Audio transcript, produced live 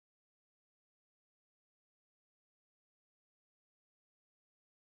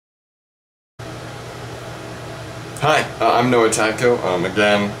Hi, I'm Noah Taco.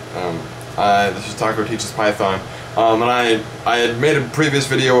 This is Taco Teaches Python, and I had made a previous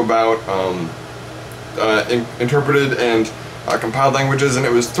video about interpreted and compiled languages, and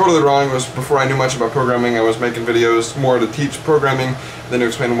it was totally wrong. It was before I knew much about programming. I was making videos more to teach programming than to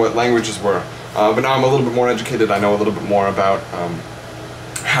explain what languages were. But now I'm a little bit more educated. I know a little bit more about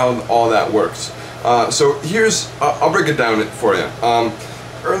how all that works. So here's, I'll break it down for you.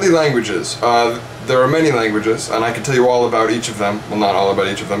 Early languages. There are many languages, and I can tell you all about each of them. Well, not all about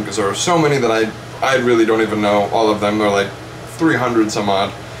each of them, because there are so many that I really don't even know all of them. They're like 300 some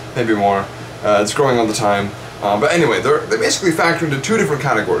odd, maybe more. It's growing all the time. But anyway, they basically factor into two different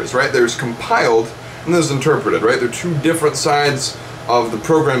categories, right? There's compiled, and there's interpreted, right? They're two different sides of the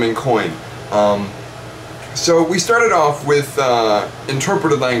programming coin. So we started off with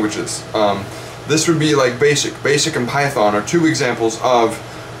interpreted languages. This would be like BASIC and Python are two examples of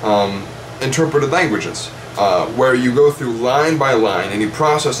interpreted languages, where you go through line by line, and you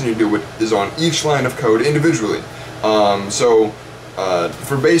process and you do what is on each line of code individually.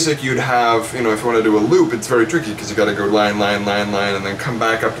 For BASIC, you'd have, if you want to do a loop, it's very tricky because you got to go line, line, line, line, and then come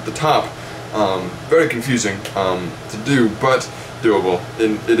back up to the top. Very confusing to do, but doable.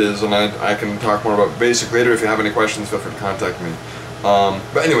 It is, and I can talk more about BASIC later. If you have any questions, feel free to contact me.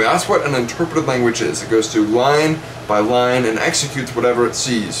 But anyway, that's what an interpreted language is. It goes through line by line and executes whatever it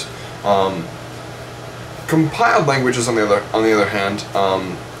sees. Compiled languages, on the other hand,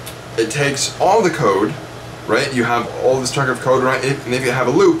 it takes all the code, right? You have all this chunk of code, right? And if you have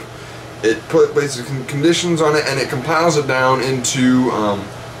a loop, it places conditions on it, and it compiles it down into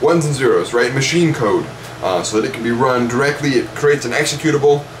ones and zeros, right? Machine code, so that it can be run directly. It creates an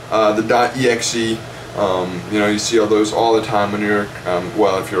executable, the .exe. You see all those all the time when you're,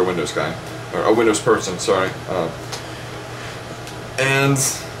 well, if you're a Windows guy, or a Windows person, sorry. And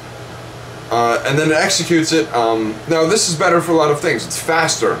then it executes it. Now this is better for a lot of things. It's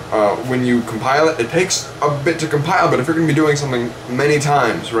faster when you compile it. It takes a bit to compile, but if you're going to be doing something many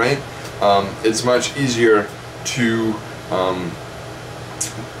times, right, it's much easier to,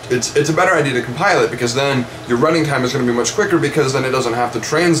 it's a better idea to compile it, because then your running time is going to be much quicker, because then it doesn't have to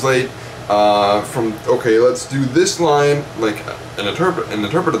translate from, okay, let's do this line, like an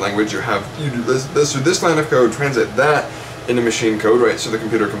interpreted language, you do this through this line of code, translate that into machine code, right, so the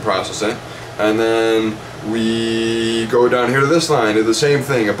computer can process it, and then we go down here to this line, do the same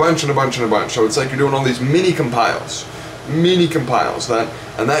thing, a bunch and a bunch and a bunch. So it's like you're doing all these mini compiles, and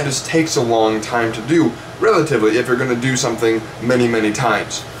that just takes a long time to do, relatively, if you're going to do something many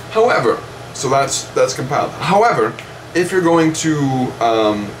times. However, so that's compiled. However, if you're going to,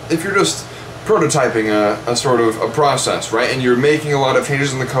 if you're just prototyping a sort of a process, right, and you're making a lot of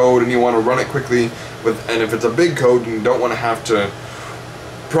changes in the code and you want to run it quickly, and if it's a big code and you don't want to have to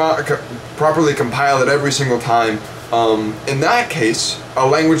properly compile it every single time, in that case, a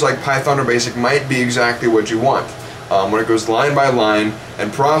language like Python or BASIC might be exactly what you want, when it goes line by line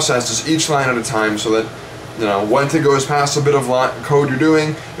and processes each line at a time, so that, once it goes past a bit of code you're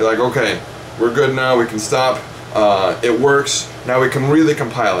doing, you're like, okay, we're good now, we can stop, it works, now we can really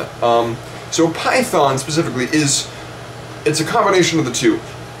compile it. So Python specifically it's a combination of the two.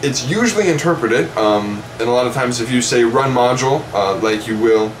 It's usually interpreted, and a lot of times if you say run module, like you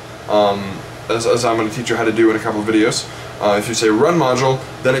will, as I'm going to teach you how to do in a couple of videos, if you say run module,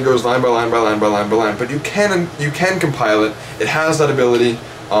 then it goes line by line by line by line by line. But you can compile it. It has that ability.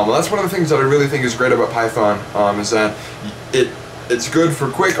 That's one of the things that I really think is great about Python, is that it's good for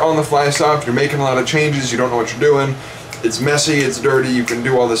quick on-the-fly stuff. You're making a lot of changes, you don't know what you're doing. It's messy, it's dirty, you can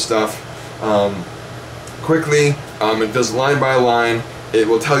do all this stuff quickly. It does line by line. It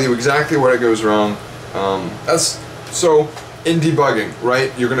will tell you exactly where it goes wrong. So in debugging,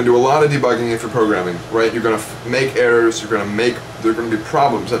 right? You're going to do a lot of debugging if you're programming, right? You're going to make errors. There are going to be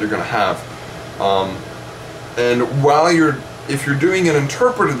problems that you're going to have. And if you're doing an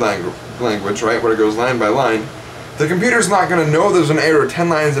interpreted language, right, where it goes line by line, the computer's not going to know there's an error 10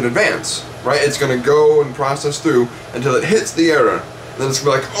 lines in advance, right? It's going to go and process through until it hits the error. And then it's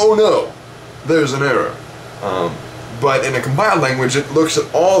going to be like, oh no, there's an error. But in a compiled language, it looks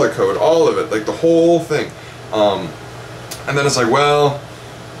at all the code, all of it, like the whole thing. And then it's like, well,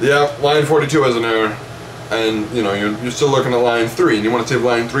 yeah, line 42 has an error. And, you're still looking at line 3, and you want to see if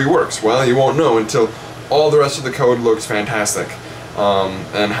line 3 works. Well, you won't know until all the rest of the code looks fantastic,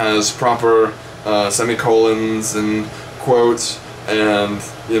 and has proper semicolons and quotes, and,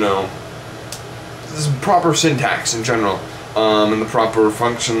 this proper syntax in general, and the proper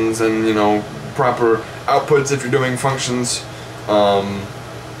functions, and, proper outputs if you're doing functions.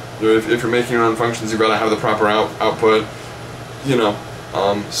 If you're making your own functions, you've got to have the proper output.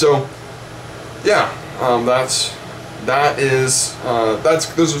 So yeah, that's those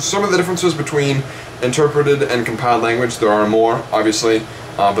are some of the differences between interpreted and compiled language. There are more, obviously,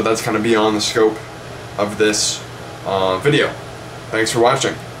 but that's kind of beyond the scope of this video. Thanks for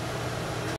watching.